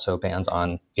cases, also bans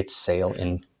on its sale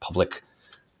in public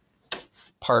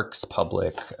parks,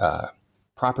 public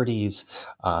properties.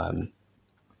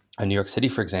 New York City,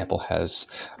 for example, has,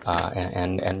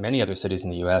 and many other cities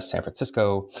in the U.S., San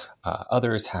Francisco,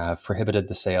 others have prohibited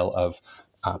the sale of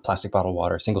plastic bottled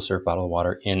water, single-serve bottled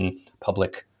water in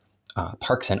public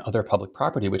parks and other public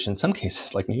property, which in some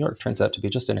cases, like New York, turns out to be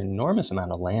just an enormous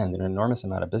amount of land, an enormous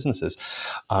amount of businesses.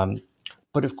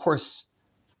 But of course,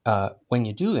 when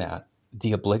you do that,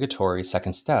 the obligatory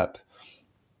second step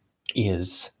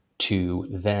is to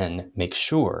then make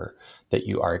sure that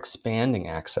you are expanding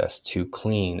access to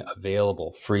clean,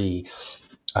 available, free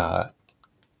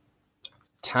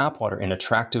tap water in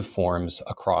attractive forms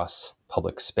across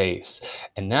public space.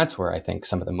 And that's where I think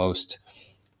some of the most,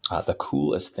 the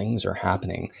coolest things are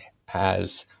happening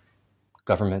as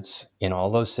governments in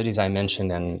all those cities I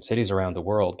mentioned and cities around the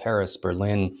world, Paris,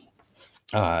 Berlin,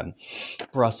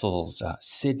 Brussels,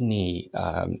 Sydney,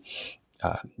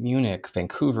 Munich,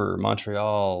 Vancouver,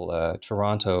 Montreal,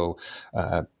 Toronto,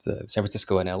 San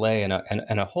Francisco, and LA,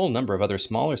 and a whole number of other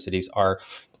smaller cities are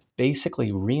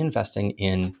basically reinvesting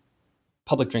in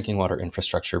public drinking water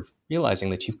infrastructure,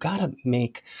 realizing that you've got to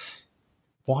make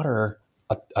water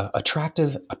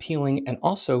attractive, appealing, and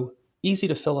also easy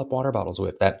to fill up water bottles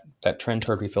with, that trend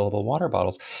toward refillable water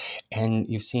bottles. And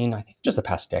you've seen, I think, just the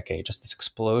past decade, just this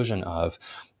explosion of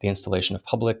the installation of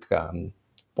public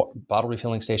bottle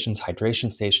refilling stations,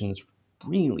 hydration stations,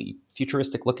 really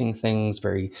futuristic looking things,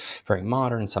 very, very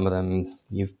modern. Some of them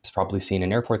you've probably seen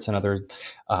in airports, and others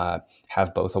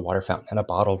have both a water fountain and a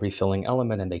bottle refilling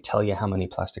element, and they tell you how many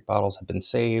plastic bottles have been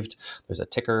saved. There's a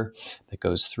ticker that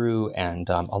goes through, and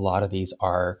a lot of these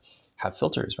have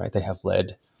filters, right? They have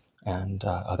lead and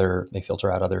they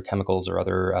filter out other chemicals or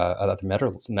other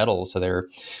metals. So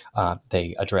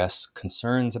they address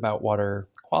concerns about water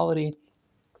quality.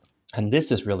 And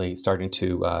this is really starting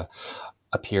to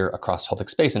appear across public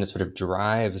space, and it sort of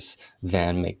drives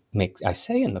then, I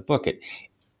say in the book,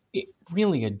 it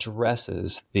really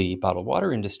addresses the bottled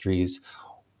water industry's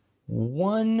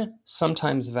one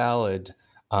sometimes valid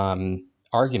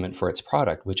argument for its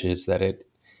product, which is that it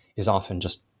is often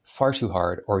just far too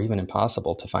hard or even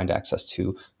impossible to find access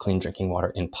to clean drinking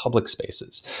water in public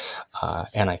spaces.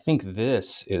 And I think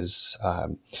this is,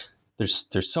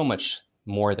 there's so much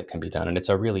more that can be done. And it's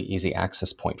a really easy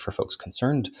access point for folks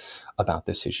concerned about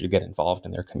this issue to get involved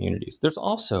in their communities. There's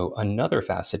also another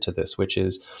facet to this, which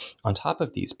is on top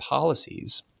of these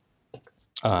policies,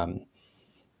 and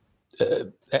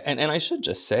I should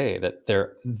just say that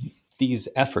these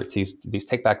efforts, these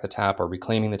Take Back the Tap or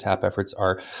Reclaiming the Tap efforts,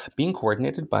 are being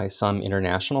coordinated by some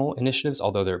international initiatives,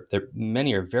 although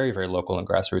many are very, very local and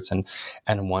grassroots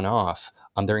and one-off.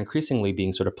 They're increasingly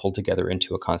being sort of pulled together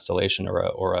into a constellation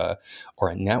or a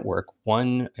network.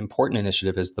 One important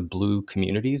initiative is the Blue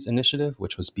Communities Initiative,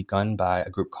 which was begun by a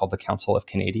group called the Council of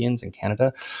Canadians in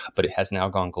Canada, but it has now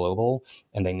gone global,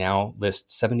 and they now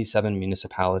list 77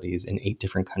 municipalities in 8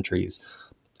 different countries,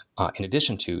 in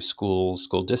addition to schools,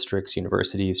 school districts,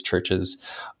 universities, churches,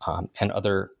 and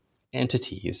other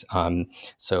entities.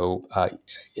 So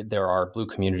there are blue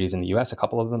communities in the U.S., a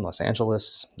couple of them, Los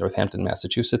Angeles, Northampton,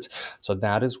 Massachusetts. So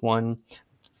that is one.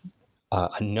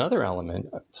 Another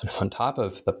element, sort of on top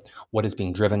of what is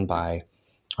being driven by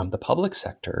the public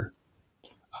sector,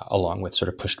 along with sort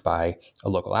of pushed by a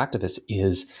local activist,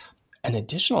 is an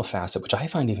additional facet, which I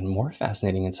find even more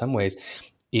fascinating in some ways,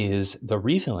 is the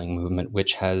refilling movement,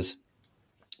 which has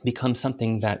become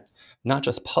something that not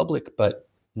just public, but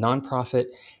nonprofit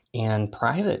and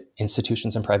private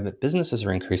institutions and private businesses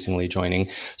are increasingly joining.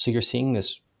 So you're seeing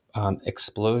this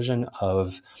explosion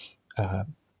of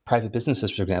private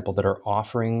businesses, for example, that are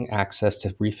offering access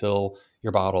to refill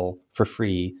your bottle for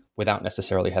free without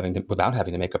having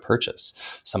to make a purchase.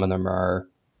 Some of them are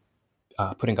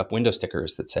putting up window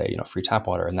stickers that say, free tap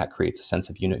water, and that creates a sense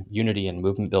of unity and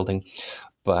movement building.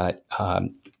 But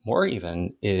more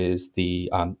even is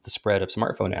the spread of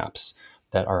smartphone apps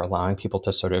that are allowing people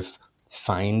to sort of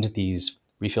find these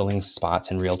refilling spots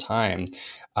in real time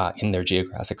in their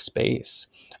geographic space.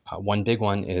 One big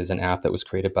one is an app that was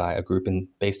created by a group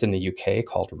based in the UK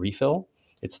called Refill.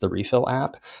 It's the Refill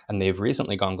app, and they've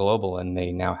recently gone global, and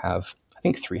they now have, I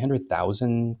think,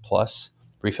 300,000 plus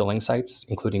refilling sites,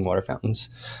 including water fountains,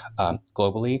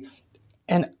 globally.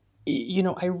 And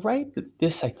I write that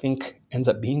this, I think, ends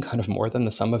up being kind of more than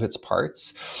the sum of its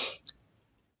parts.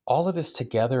 All of this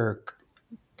together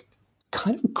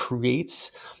kind of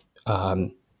creates, I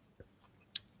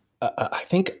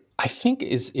think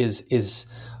is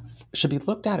should be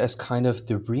looked at as kind of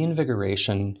the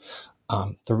reinvigoration,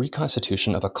 the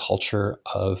reconstitution of a culture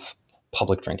of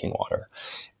public drinking water.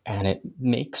 And it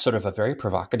makes sort of a very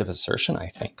provocative assertion, I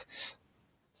think,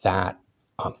 that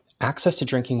access to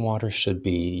drinking water should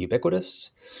be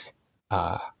ubiquitous,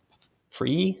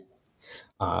 free,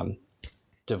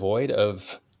 devoid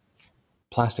of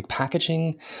plastic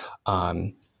packaging,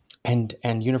 and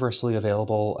universally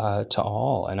available to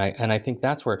all. And I think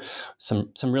that's where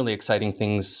some really exciting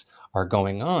things are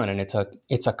going on. And it's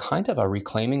a kind of a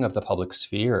reclaiming of the public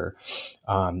sphere,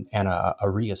 and a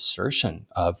reassertion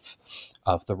of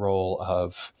the role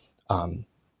of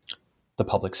the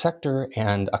public sector,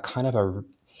 and a kind of a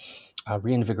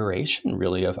reinvigoration,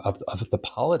 really, of the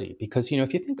polity. Because,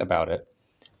 if you think about it,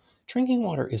 drinking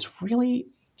water is really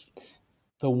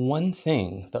the one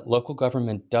thing that local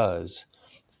government does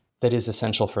that is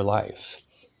essential for life.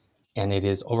 And it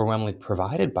is overwhelmingly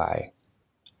provided by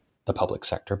the public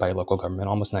sector, by local government.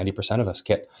 Almost 90% of us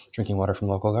get drinking water from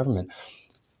local government.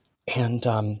 And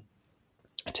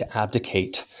to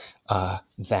abdicate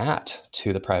that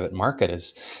to the private market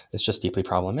is just deeply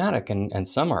problematic, and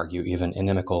some argue even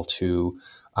inimical to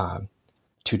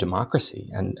democracy.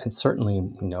 And certainly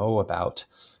know about,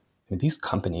 these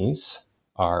companies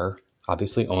are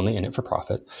obviously only in it for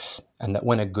profit, and that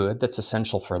when a good that's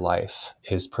essential for life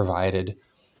is provided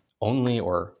only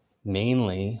or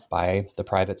mainly by the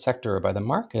private sector or by the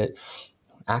market,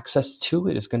 access to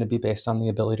it is going to be based on the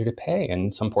ability to pay,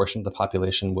 and some portion of the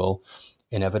population will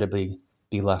inevitably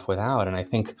be left without. And I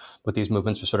think what these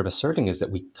movements are sort of asserting is that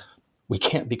we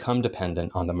can't become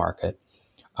dependent on the market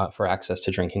for access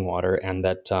to drinking water, and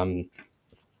that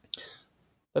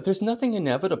there's nothing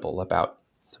inevitable about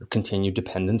sort of continued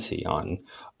dependency on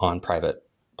private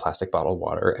plastic bottled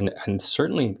water, and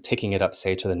certainly taking it up,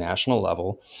 say, to the national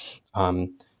level.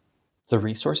 The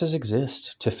resources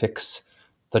exist to fix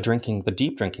the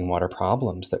deep drinking water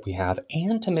problems that we have,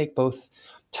 and to make both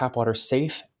tap water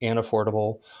safe and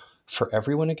affordable for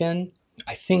everyone again.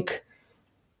 I think,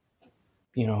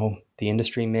 the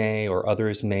industry may, or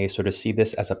others may, sort of see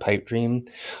this as a pipe dream.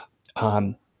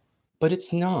 but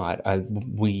it's not.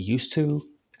 We used to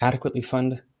adequately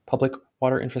fund public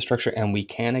water infrastructure, and we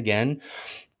can again.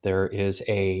 There is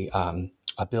a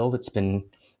bill that's been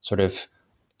sort of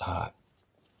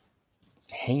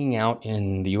hanging out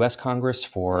in the U.S. Congress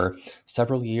for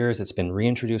several years. It's been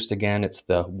reintroduced again. It's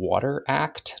the Water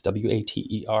Act,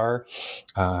 WATER,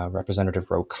 Representative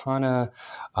Ro Khanna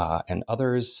and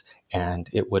others, and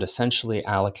it would essentially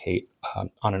allocate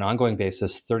on an ongoing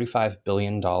basis $35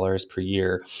 billion per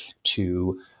year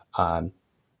to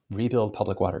rebuild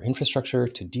public water infrastructure,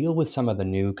 to deal with some of the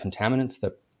new contaminants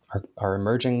that are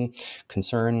emerging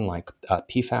concern, like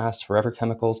PFAS, forever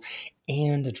chemicals,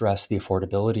 and address the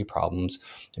affordability problems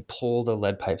and pull the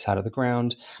lead pipes out of the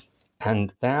ground.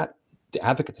 And that, the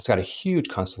Advocate, that's got a huge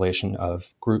constellation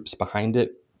of groups behind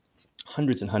it,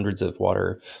 hundreds and hundreds of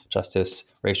water justice,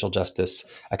 racial justice,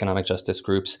 economic justice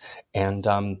groups. And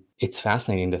it's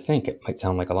fascinating to think. It might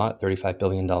sound like a lot, $35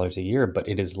 billion a year, but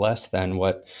it is less than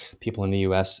what people in the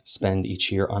US spend each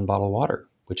year on bottled water,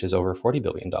 which is over $40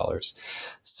 billion.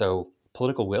 So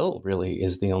political will really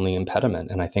is the only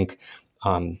impediment. And I think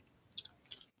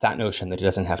that notion that it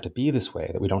doesn't have to be this way,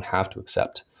 that we don't have to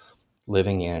accept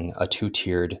living in a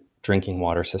two-tiered drinking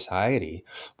water society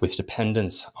with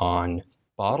dependence on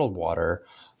bottled water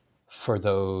for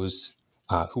those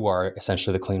who are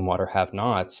essentially the clean water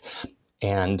have-nots,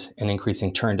 and an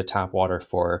increasing turn to tap water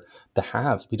for the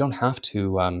haves. We don't have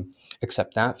to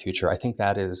accept that future. I think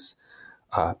that is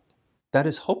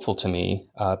hopeful to me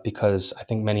because I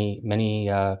think many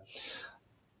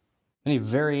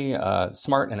very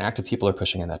smart and active people are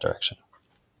pushing in that direction.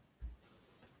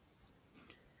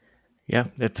 Yeah,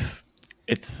 it's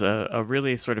a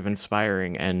really sort of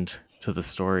inspiring end to the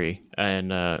story,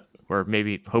 and or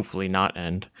maybe hopefully not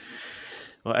end.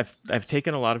 Well, I've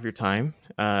taken a lot of your time,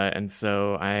 and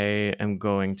so I am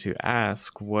going to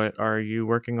ask, what are you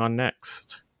working on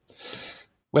next?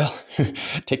 Well,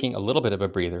 taking a little bit of a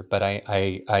breather, but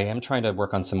I am trying to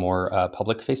work on some more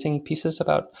public-facing pieces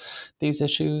about these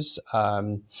issues,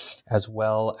 as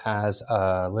well as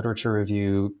a literature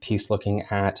review piece looking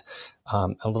at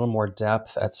a little more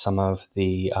depth at some of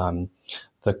the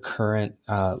current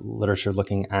literature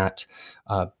looking at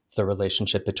the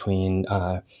relationship between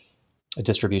a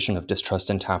distribution of distrust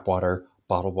in tap water,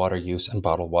 bottled water use, and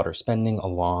bottled water spending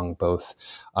along both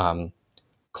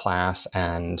class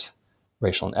and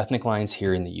racial and ethnic lines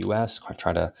here in the U.S. I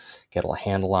try to get a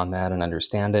handle on that and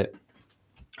understand it.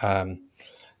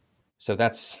 So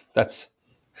that's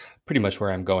pretty much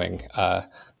where I'm going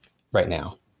right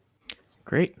now.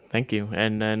 Great, thank you.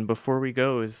 And then before we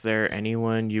go, is there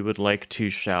anyone you would like to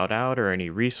shout out, or any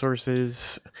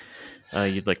resources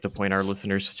you'd like to point our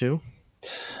listeners to?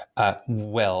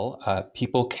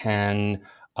 People can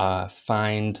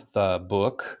find the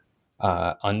book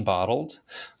Unbottled,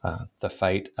 The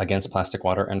Fight Against Plastic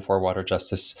Water and for Water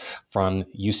Justice from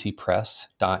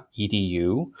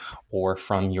ucpress.edu or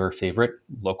from your favorite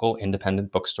local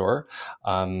independent bookstore.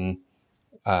 You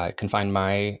can find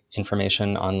my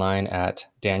information online at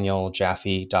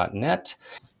danieljaffe.net.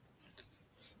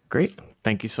 Great.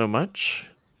 Thank you so much.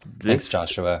 Thanks,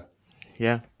 Joshua.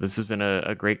 Yeah, this has been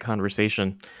a great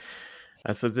conversation.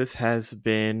 So this has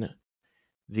been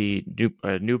the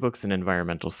New Books in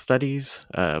Environmental Studies,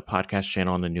 podcast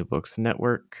channel on the New Books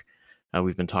Network.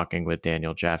 We've been talking with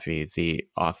Daniel Jaffee, the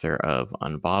author of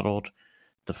Unbottled,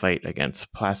 The Fight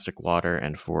Against Plastic Water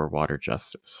and for Water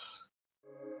Justice.